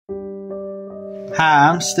Hi,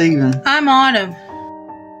 I'm Steven. I'm Autumn.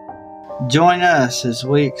 Join us as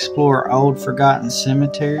we explore old forgotten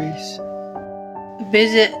cemeteries,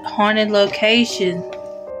 Visit haunted locations,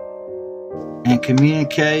 and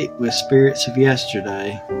communicate with spirits of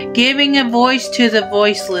yesterday. giving a voice to the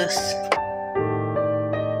voiceless.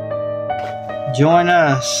 Join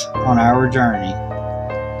us on our journey.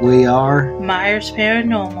 We are Myers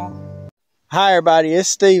Paranormal. Hi everybody, it's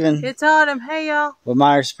Steven It's Autumn. Hey y'all. with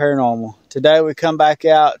Myers Paranormal. Today we come back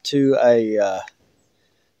out to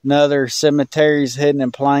another cemeteries hidden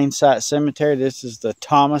in plain sight cemetery. This is the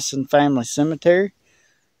Thomason family cemetery.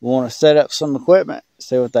 We want to set up some equipment,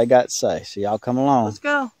 see what they got to say. So y'all come along. Let's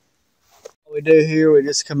go. What we do here, we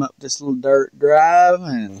just come up this little dirt drive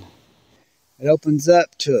and it opens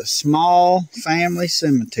up to a small family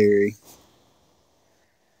cemetery.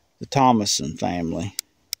 The Thomason family.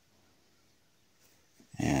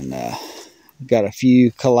 And we've got a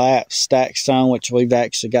few collapsed stacked stone, which we've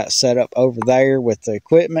actually got set up over there with the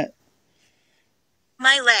equipment.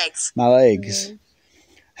 My legs.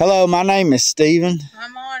 Hello, my name is Steven.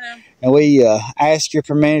 I'm Autumn. And we ask your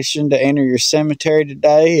permission to enter your cemetery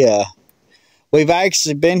today. We've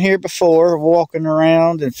actually been here before, walking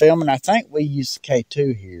around and filming. I think we used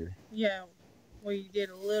K2 here. Yeah, we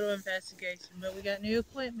did a little investigation, but we got new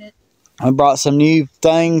equipment. I brought some new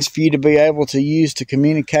things for you to be able to use to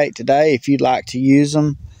communicate today if you'd like to use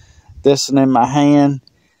them. This one in my hand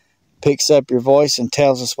picks up your voice and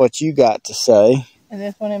tells us what you got to say. And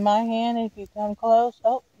this one in my hand, if you come close,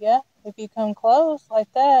 if you come close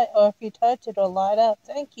like that, or if you touch it, it'll light up.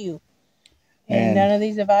 Thank you. And none of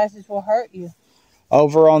these devices will hurt you.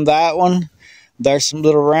 Over on that one, there's some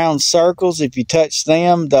little round circles. If you touch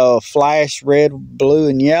them, they'll flash red, blue,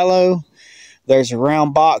 and yellow. There's a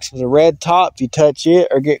round box with a red top. If you touch it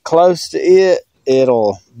or get close to it,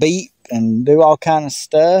 it'll beep and do all kind of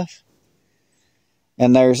stuff.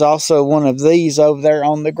 And there's also one of these over there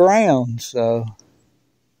on the ground. So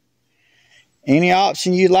any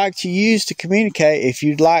option you'd like to use to communicate, if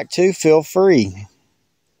you'd like to, feel free.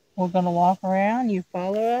 We're going to walk around. You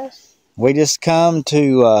follow us. We just come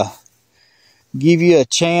to give you a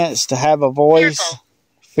chance to have a voice.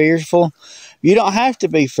 Fearful. You don't have to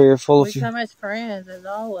be fearful. We come as friends, as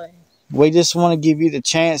always. We just want to give you the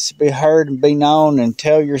chance to be heard and be known and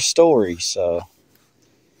tell your story. So,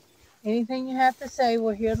 anything you have to say,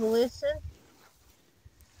 we're here to listen.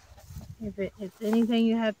 If it's anything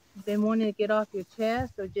you have been wanting to get off your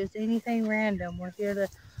chest or just anything random, we're here to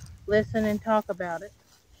listen and talk about it.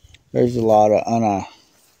 There's a lot of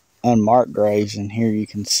unmarked graves in here you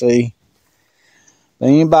can see. But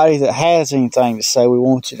anybody that has anything to say, we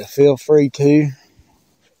want you to feel free to.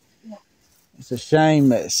 It's a shame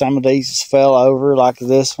that some of these just fell over like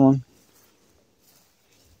this one.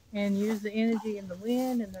 And use the energy in the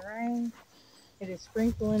wind and the rain. It is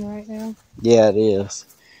sprinkling right now. Yeah, it is.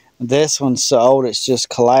 This one's so old it's just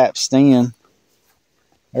collapsed in.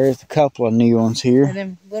 There's a couple of new ones here. And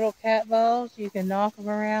them little cat balls, you can knock them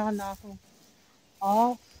around, knock them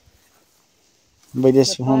off. We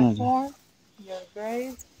just wanted to...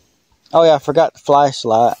 grave. Oh yeah, I forgot the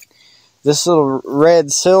flashlight. This little red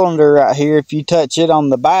cylinder right here, if you touch it on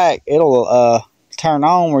the back, it'll turn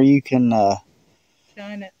on where you can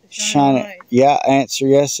shine it. Yeah, answer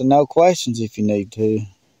yes and no questions if you need to.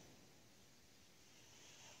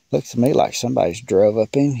 Looks to me like somebody's drove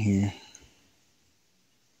up in here.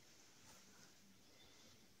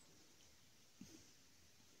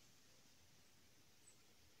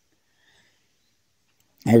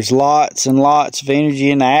 There's lots and lots of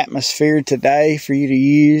energy in the atmosphere today for you to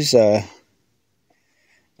use.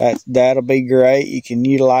 That'll be great. You can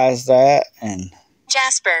utilize that. And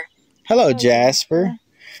Jasper. Hello, Jasper.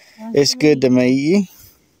 It's good to meet you.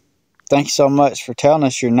 Thank you so much for telling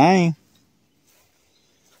us your name.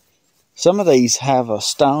 Some of these have a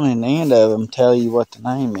stone in the end of them tell you what the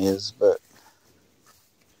name is, but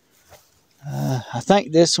I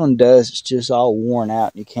think this one does. It's just all worn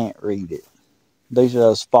out and you can't read it. These are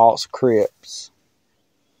those false crypts.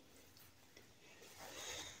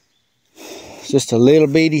 It's just a little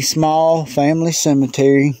bitty small family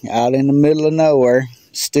cemetery out in the middle of nowhere.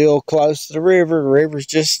 Still close to the river. The river's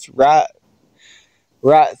just right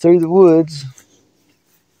through the woods.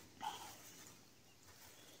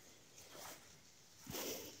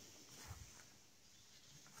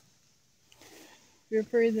 Feel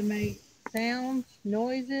free to make sounds,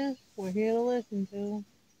 noises. We're here to listen to them.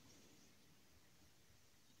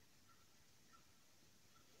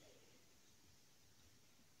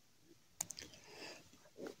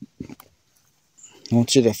 I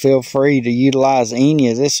want you to feel free to utilize any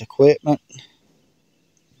of this equipment.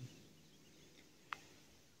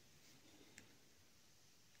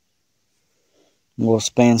 We'll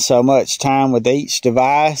spend so much time with each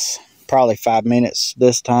device, probably 5 minutes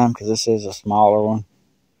this time because this is a smaller one.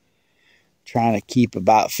 Trying to keep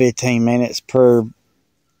about 15 minutes per,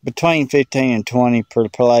 between 15 and 20 per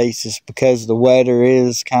place, just because the weather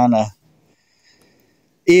is kind of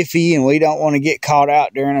iffy and we don't want to get caught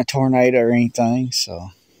out during a tornado or anything, so.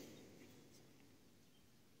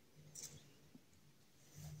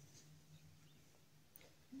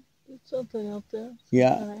 There's something out there.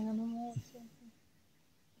 Yeah.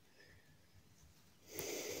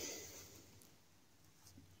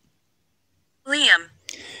 Liam.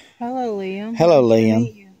 Hello, Liam. Hello, Nice Liam. to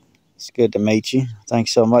meet you. It's good to meet you.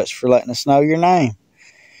 Thanks so much for letting us know your name.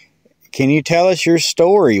 Can you tell us your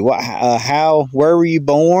story? Where were you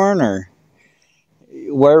born, or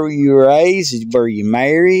where were you raised? Were you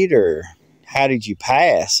married, or how did you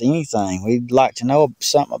pass? Anything. We'd like to know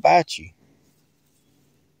something about you.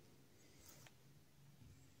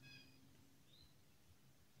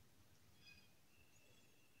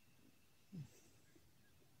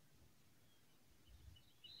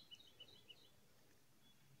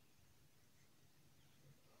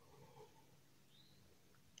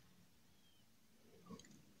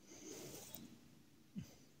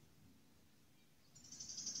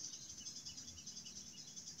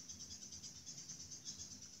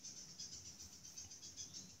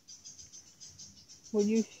 Will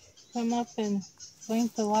you come up and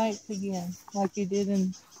blink the lights again, like you did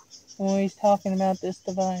when we was talking about this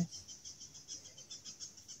device?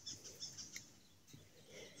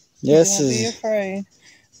 Yes, Don't be afraid.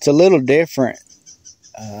 It's a little different.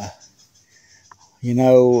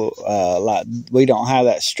 Like we don't have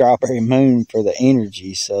that strawberry moon for the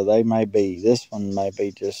energy, so this one may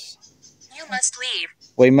be just. You must leave.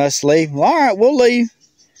 We must leave? Well, all right, we'll leave.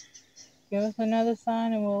 Give us another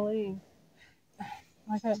sign and we'll leave.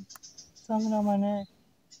 I got something on my neck.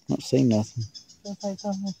 I don't see nothing. Feels like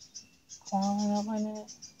something crawling up my neck.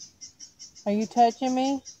 Are you touching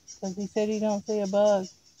me? Because he said he don't see a bug.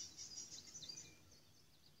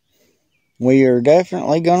 We are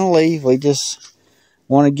definitely going to leave. We just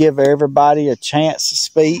want to give everybody a chance to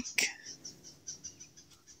speak.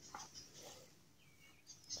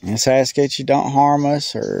 Just ask that you don't harm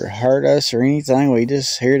us or hurt us or anything. We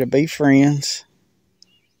just here to be friends.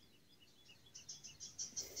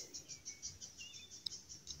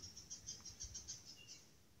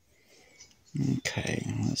 Okay,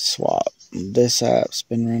 let's swap. This app's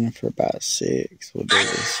been running for about 6. We'll do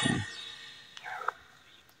this one.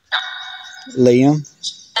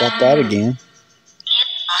 Liam, got that again.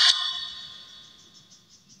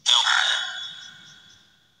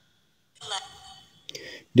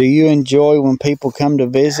 Do you enjoy when people come to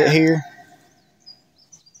visit here?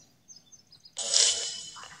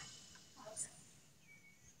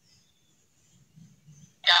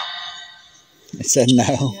 It said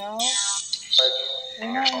no.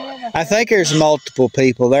 I think there's multiple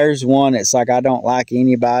people. There's one that's like, I don't like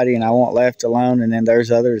anybody and I want left alone. And then there's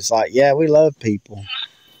others like, yeah, we love people.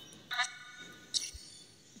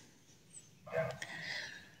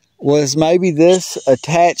 Was maybe this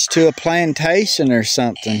attached to a plantation or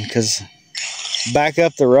something? Because back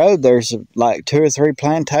up the road, there's like 2 or 3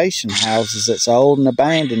 plantation houses that's old and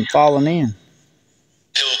abandoned, falling in.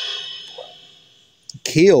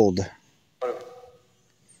 Killed.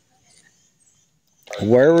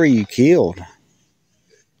 Where were you killed?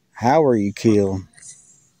 How were you killed?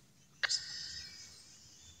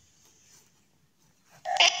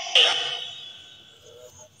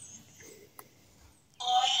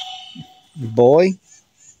 Boy?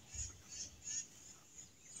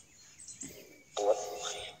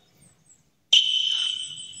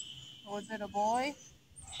 Was it a boy?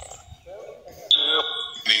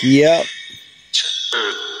 Yep.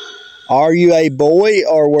 Are you a boy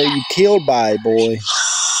or were you killed by a boy?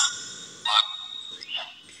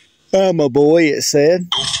 I'm a boy, it said.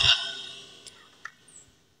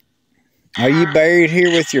 Are you buried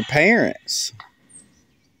here with your parents?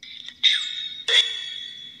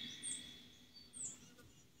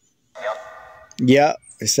 Yep.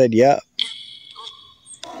 It said yep.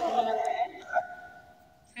 How old are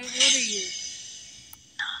you?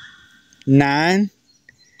 9.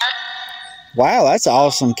 Wow, that's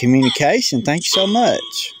awesome communication. Thank you so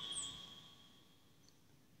much.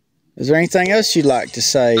 Is there anything else you'd like to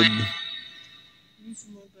say?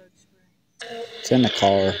 It's in the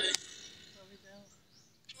car.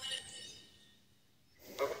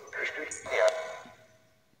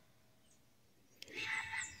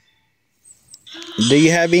 Do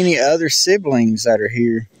you have any other siblings that are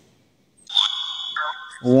here?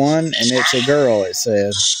 1, and it's a girl, it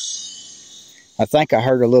says. I think I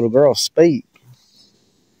heard a little girl speak.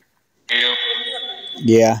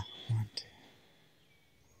 Yeah.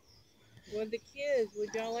 Well, the kids, would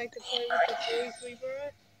y'all like to play with the toys we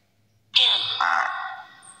brought?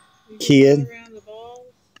 You can Kid. go around the balls.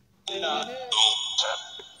 They light up.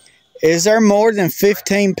 Is there more than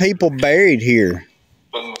 15 people buried here?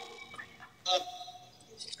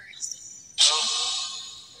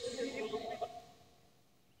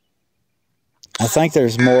 I think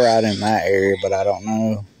there's more out in that area, but I don't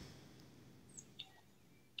know.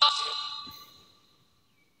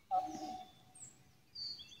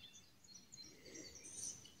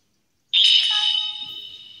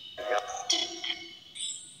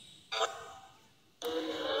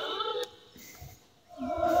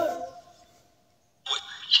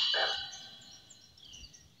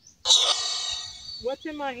 What's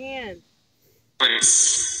in my hand?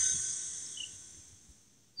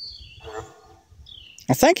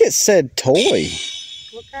 I think it said toy.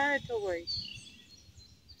 What kind of toy?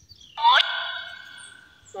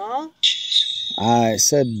 Ball? It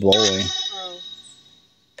said boy. Oh.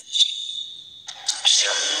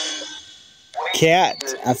 Cat.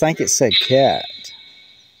 I think it said cat.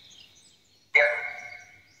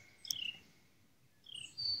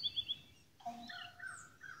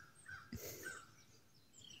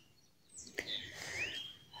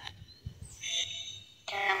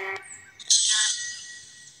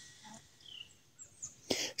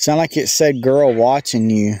 Sound like it said girl watching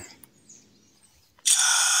you.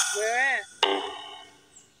 Where at? Oh,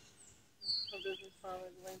 this is probably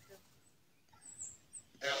winter.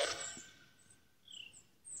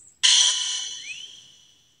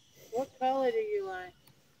 What color do you like?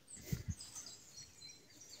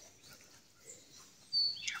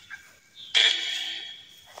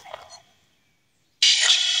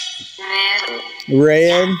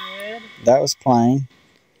 Red. Red. That was plain.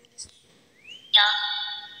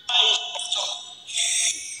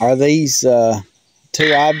 Are these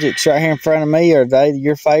two objects right here in front of me, are they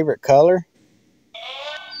your favorite color?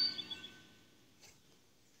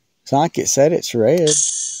 It's like it said it's red.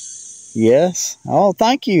 Yes. Oh,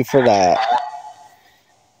 thank you for that.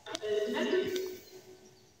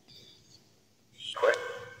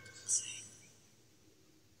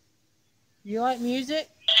 You like music?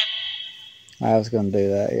 I was going to do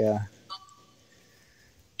that, yeah.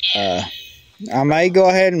 I may go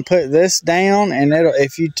ahead and put this down, and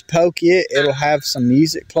if you poke it, it'll have some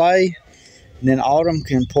music play. And then Autumn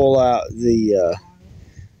can pull out the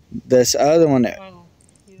this other one. Oh,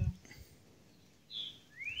 yeah.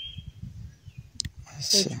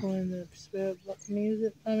 Which one? The spirit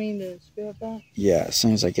music? I mean, the spirit box? Yeah, as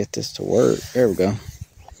soon as I get this to work. There we go.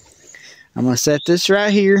 I'm going to set this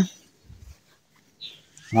right here.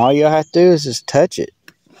 And all you'll have to do is just touch it.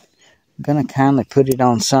 I'm going to kindly put it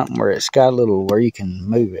on something where it's got a little, where you can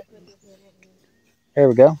move it. There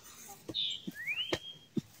we go.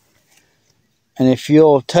 And if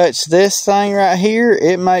you'll touch this thing right here,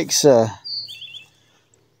 it makes a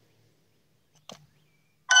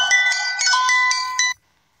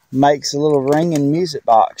little ringing music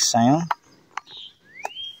box sound.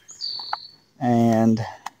 And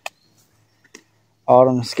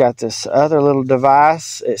Autumn's got this other little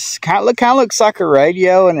device. It's kind of looks like a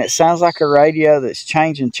radio, and it sounds like a radio that's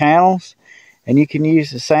changing channels. And you can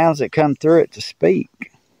use the sounds that come through it to speak.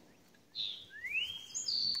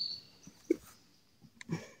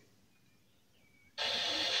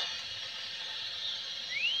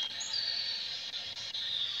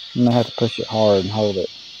 I'm going to have to push it hard and hold it.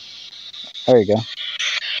 There you go.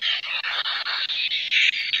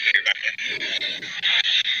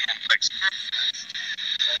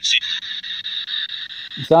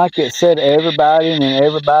 It's like it said everybody and then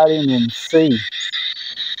everybody and then C.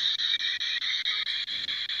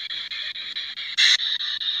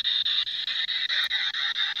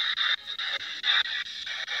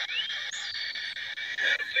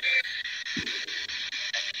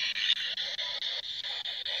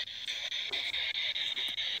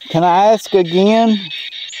 Can I ask again?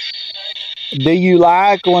 Do you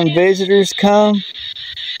like when visitors come?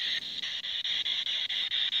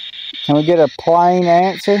 Can we get a plain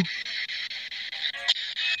answer?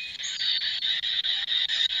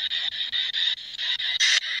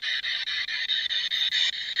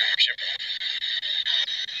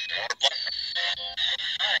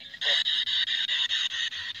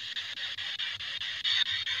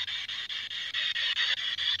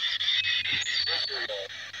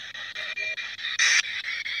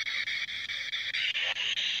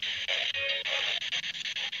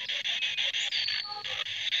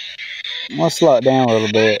 Let's slow it down a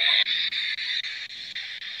little bit.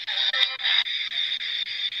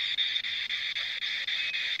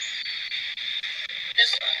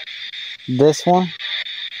 This one?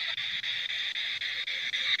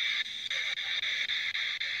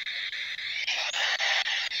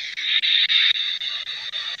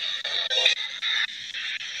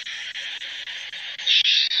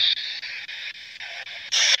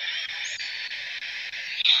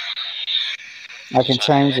 I can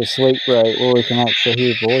change the sweep rate where we can actually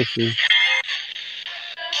hear voices.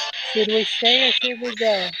 Should we stay or should we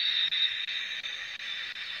go?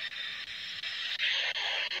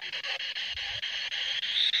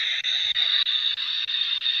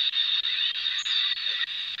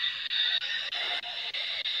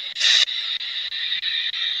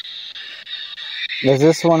 Is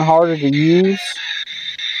this one harder to use?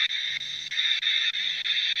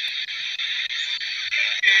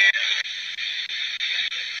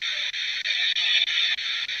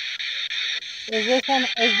 Is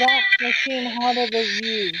that machine harder to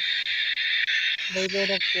use? They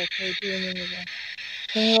lit up the K2 a minute ago.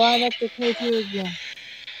 Can you light up the K2 again?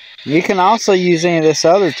 You can also use any of this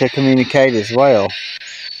other to communicate as well.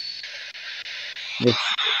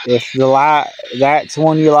 If the light, that's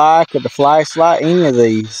one you like, or the flashlight, any of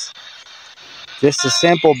these. Just a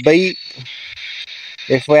simple beep.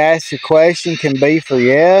 If we ask a question, can be for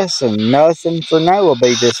yes, and nothing for no will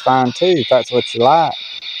be just fine too, if that's what you like.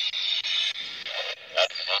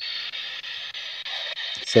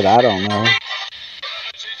 Said, I don't know.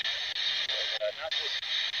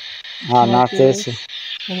 Oh, not this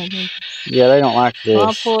one. Yeah, they don't like this.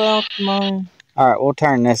 I'll pull out mine. Alright, we'll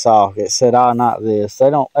turn this off. It said, oh, not this. They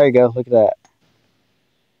don't, there you go, look at that.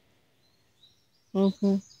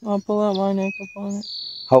 Okay, I'll pull out my makeup on it.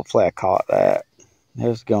 Hopefully I caught that. It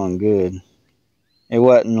was going good. It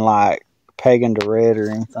wasn't like pagan to red or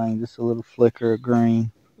anything, just a little flicker of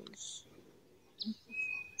green.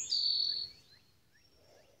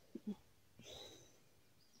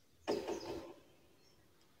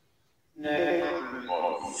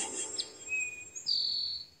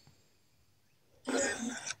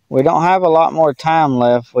 We don't have a lot more time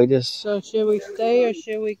left. We just... So should we stay or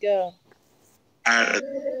should we go?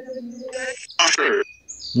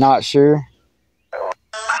 Not sure.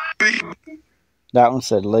 That one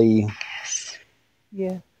said leave.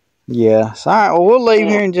 Yeah. Yeah. So, all right. Well, we'll leave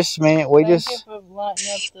here in just a minute. We Thank you for lighting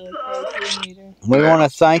up the K2 meter. We want to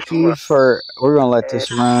thank you for... We're going to let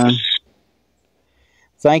this run.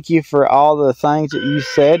 Thank you for all the things that you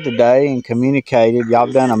said today and communicated.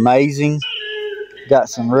 Y'all done amazing. Got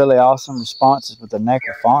some really awesome responses with the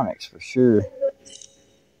necrophonics for sure.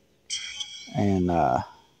 And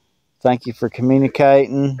thank you for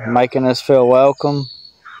communicating, making us feel welcome.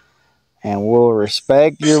 And we'll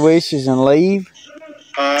respect your wishes and leave.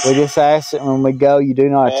 We just ask that when we go, you do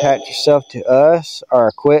not attach yourself to us, our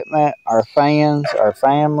equipment, our fans, our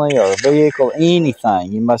family, our vehicle,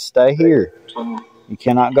 anything. You must stay here. You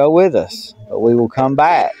cannot go with us, but we will come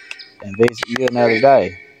back and visit you another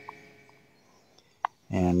day.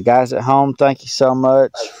 And guys at home, thank you so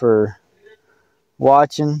much for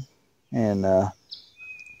watching, and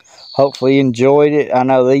hopefully you enjoyed it. I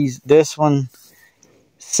know this one,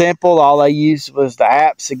 simple. All they used was the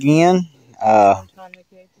apps again.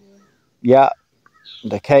 Yeah,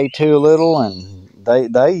 the K2 a little, and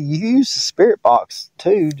they use the spirit box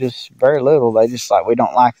too, just very little. They just like, we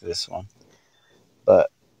don't like this one.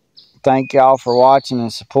 But thank y'all for watching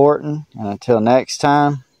and supporting, and until next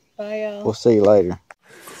time, bye y'all. We'll see you later.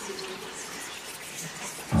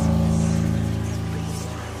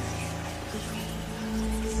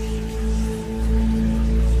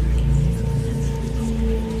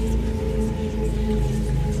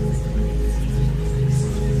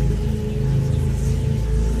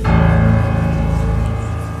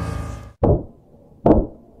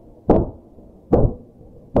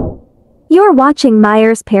 You're watching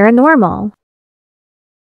Myers Paranormal.